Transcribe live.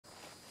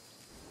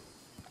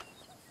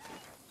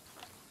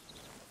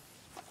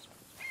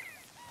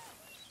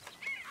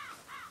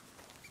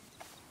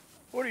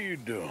What are you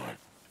doing?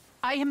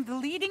 I am the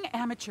leading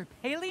amateur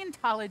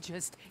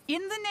paleontologist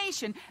in the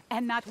nation,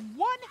 and not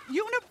one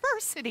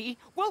university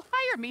will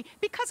hire me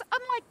because,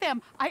 unlike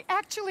them, I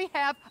actually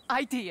have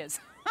ideas.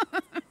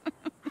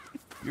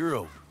 You're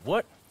a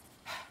what?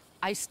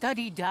 I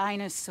study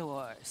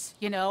dinosaurs.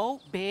 You know,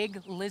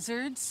 big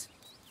lizards.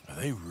 Are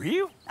they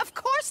real? Of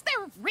course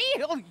they're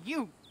real,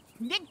 you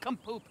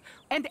nincompoop.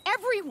 And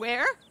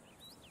everywhere.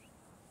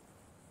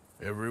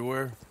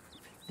 Everywhere?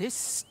 This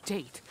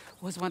state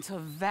was once a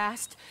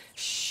vast,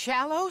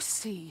 shallow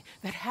sea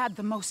that had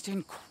the most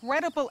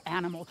incredible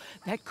animal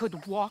that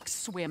could walk,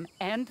 swim,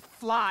 and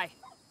fly.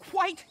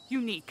 Quite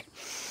unique.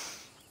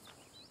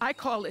 I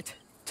call it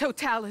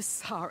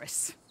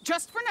Totalisaurus.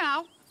 Just for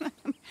now.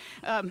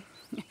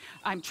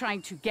 I'm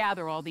trying to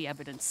gather all the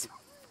evidence.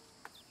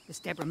 Miss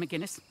Deborah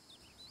McGinnis.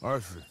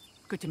 Arthur.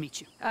 Good to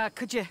meet you.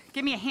 Could you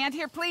give me a hand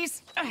here,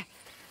 please? Of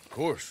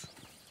course.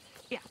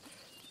 Yeah.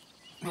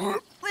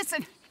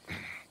 Listen,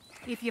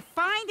 if you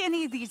find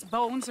any of these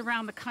bones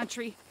around the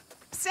country,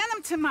 send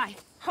them to my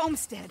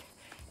homestead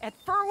at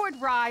Furwood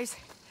Rise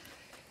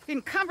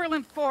in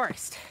Cumberland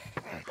Forest.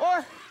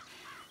 Or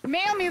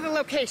mail me the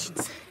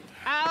locations.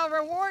 I'll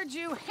reward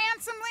you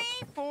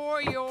handsomely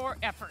for your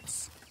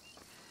efforts.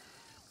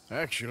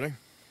 Actually,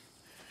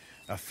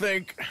 I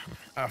think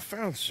I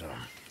found some.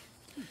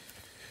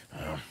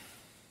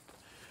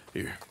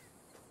 Here.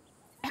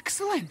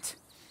 Excellent.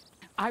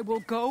 I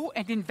will go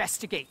and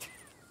investigate.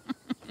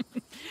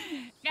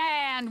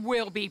 And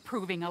we'll be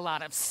proving a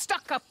lot of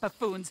stuck-up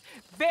buffoons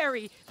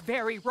very,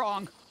 very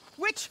wrong.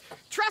 Which,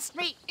 trust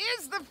me,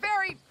 is the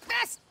very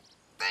best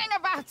thing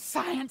about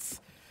science.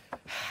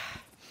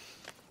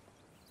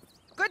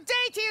 Good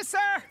day to you,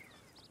 sir!